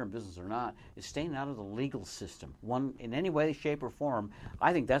 whether you're in business or not, is staying out of the legal system. One, in any way, shape, or form,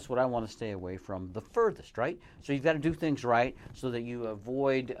 I think that's what I want to stay away from the furthest, right? So you've got to do things right so that you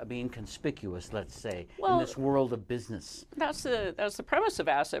avoid being conspicuous, let's say, in this world of business. That's the premise of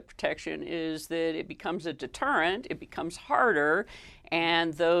asset protection, is that it becomes a deterrent, it becomes harder,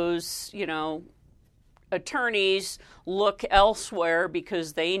 and those, attorneys look elsewhere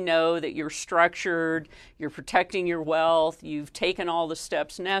because they know that you're structured, you're protecting your wealth, you've taken all the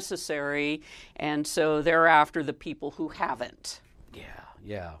steps necessary, and so they're after the people who haven't.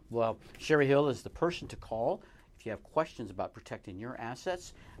 Yeah. Well, Sherry Hill is the person to call if you have questions about protecting your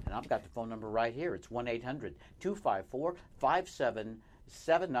assets, and I've got the phone number right here. It's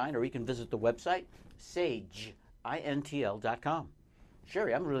 1-800-254-5779, or you can visit the website, sageintl.com.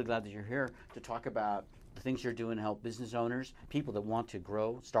 Sherry, I'm really glad that you're here to talk about the things you're doing to help business owners, people that want to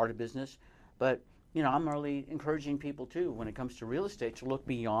grow, start a business. But, I'm really encouraging people, too, when it comes to real estate, to look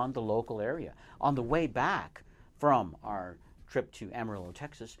beyond the local area. On the way back from our trip to Amarillo,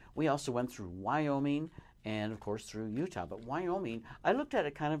 Texas, we also went through Wyoming and, of course, through Utah. But Wyoming, I looked at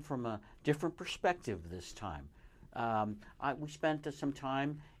it kind of from a different perspective this time. We spent some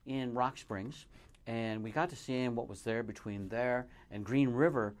time in Rock Springs, and we got to see what was there between there and Green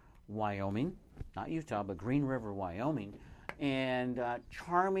River, Wyoming. Not Utah, but Green River, Wyoming. And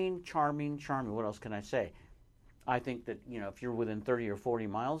charming. What else can I say? I think that, if you're within 30 or 40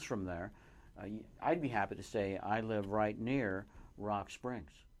 miles from there, I'd be happy to say I live right near Rock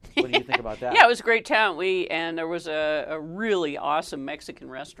Springs. What do you think about that? Yeah, it was a great town. And there was a really awesome Mexican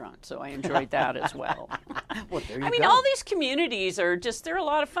restaurant, so I enjoyed that as well. Well, there you go. All these communities they're a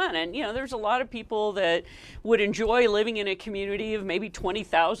lot of fun. And, there's a lot of people that would enjoy living in a community of maybe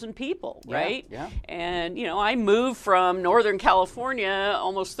 20,000 people, right? Yeah. And, I moved from Northern California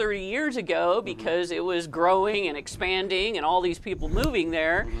almost 30 years ago because it was growing and expanding and all these people moving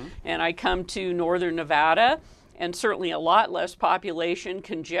there. And I come to Northern Nevada, and certainly a lot less population,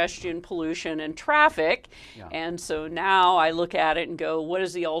 congestion, pollution, and traffic. Yeah. And so now I look at it and go, what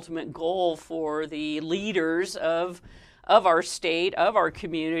is the ultimate goal for the leaders of our state, of our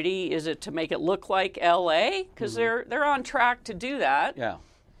community? Is it to make it look like L.A.? Because they're on track to do that.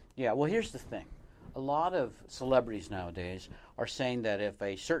 Yeah. Well, here's the thing. A lot of celebrities nowadays are saying that if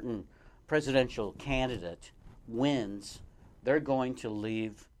a certain presidential candidate wins, they're going to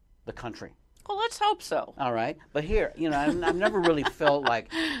leave the country. Well, let's hope so. All right. But here, I've never really felt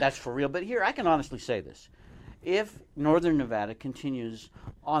like that's for real. But here, I can honestly say this. If Northern Nevada continues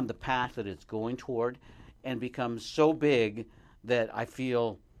on the path that it's going toward and becomes so big that I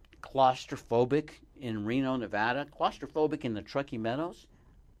feel claustrophobic in Reno, Nevada, claustrophobic in the Truckee Meadows,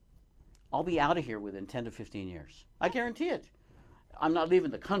 I'll be out of here within 10 to 15 years. I guarantee it. I'm not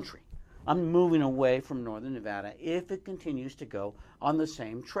leaving the country. I'm moving away from Northern Nevada if it continues to go on the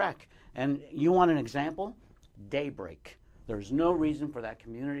same track. And you want an example? Daybreak. There's no reason for that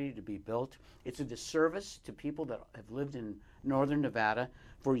community to be built. It's a disservice to people that have lived in Northern Nevada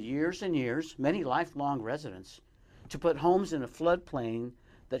for years and years, many lifelong residents, to put homes in a floodplain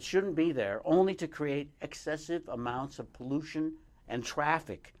that shouldn't be there, only to create excessive amounts of pollution and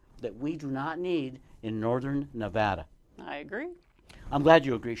traffic that we do not need in Northern Nevada. I agree. I'm glad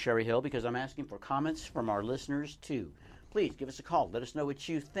you agree, Sherry Hill, because I'm asking for comments from our listeners, too. Please give us a call. Let us know what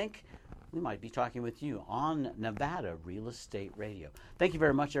you think. We might be talking with you on Nevada Real Estate Radio. Thank you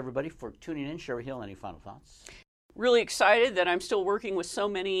very much, everybody, for tuning in. Sherry Hill, any final thoughts? Really excited that I'm still working with so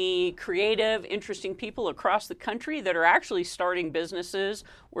many creative, interesting people across the country that are actually starting businesses,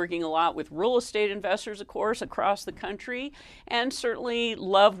 working a lot with real estate investors, of course, across the country, and certainly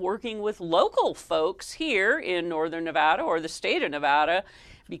love working with local folks here in Northern Nevada or the state of Nevada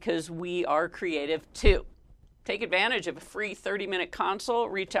because we are creative too. Take advantage of a free 30-minute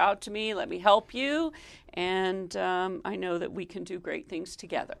consult. Reach out to me. Let me help you. And I know that we can do great things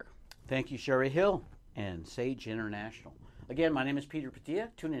together. Thank you, Sherry Hill and Sage International. Again, my name is Peter Padilla.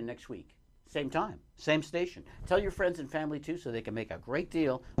 Tune in next week. Same time, same station. Tell your friends and family, too, so they can make a great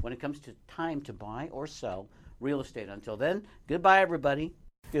deal when it comes to time to buy or sell real estate. Until then, goodbye, everybody.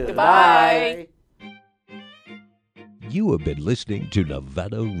 Goodbye. You have been listening to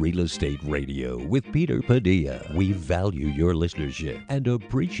Nevada Real Estate Radio with Peter Padilla. We value your listenership and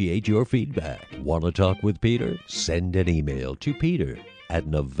appreciate your feedback. Want to talk with Peter? Send an email to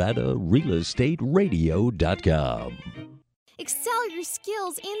peter@NevadaRealEstateRadio.com. Excel your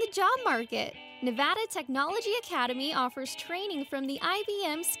skills in the job market. Nevada Technology Academy offers training from the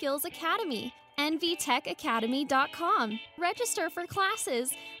IBM Skills Academy. NVTechAcademy.com. Register for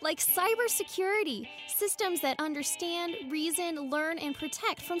classes like cybersecurity, systems that understand, reason, learn, and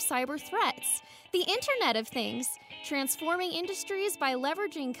protect from cyber threats. The Internet of Things, transforming industries by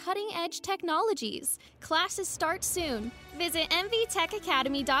leveraging cutting-edge technologies. Classes start soon. Visit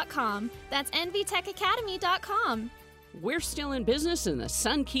NVTechAcademy.com. That's NVTechAcademy.com. We're still in business and the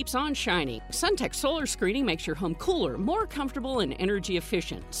sun keeps on shining. SunTech Solar Screening makes your home cooler, more comfortable, and energy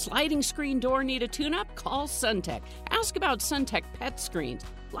efficient. Sliding screen door need a tune-up? Call SunTech. Ask about SunTech pet screens.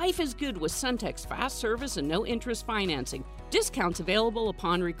 Life is good with SunTech's fast service and no interest financing. Discounts available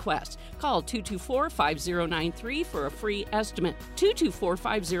upon request. Call 224-5093 for a free estimate.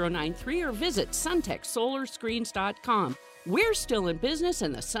 224-5093 or visit suntechsolarscreens.com. We're still in business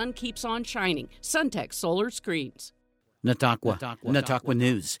and the sun keeps on shining. SunTech Solar Screens. Natakwa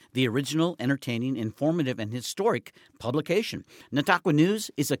News, the original, entertaining, informative, and historic publication. Natakwa News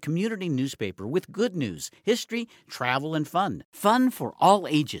is a community newspaper with good news, history, travel, and fun. Fun for all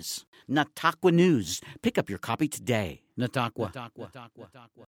ages. Natakwa News. Pick up your copy today. Natakwa.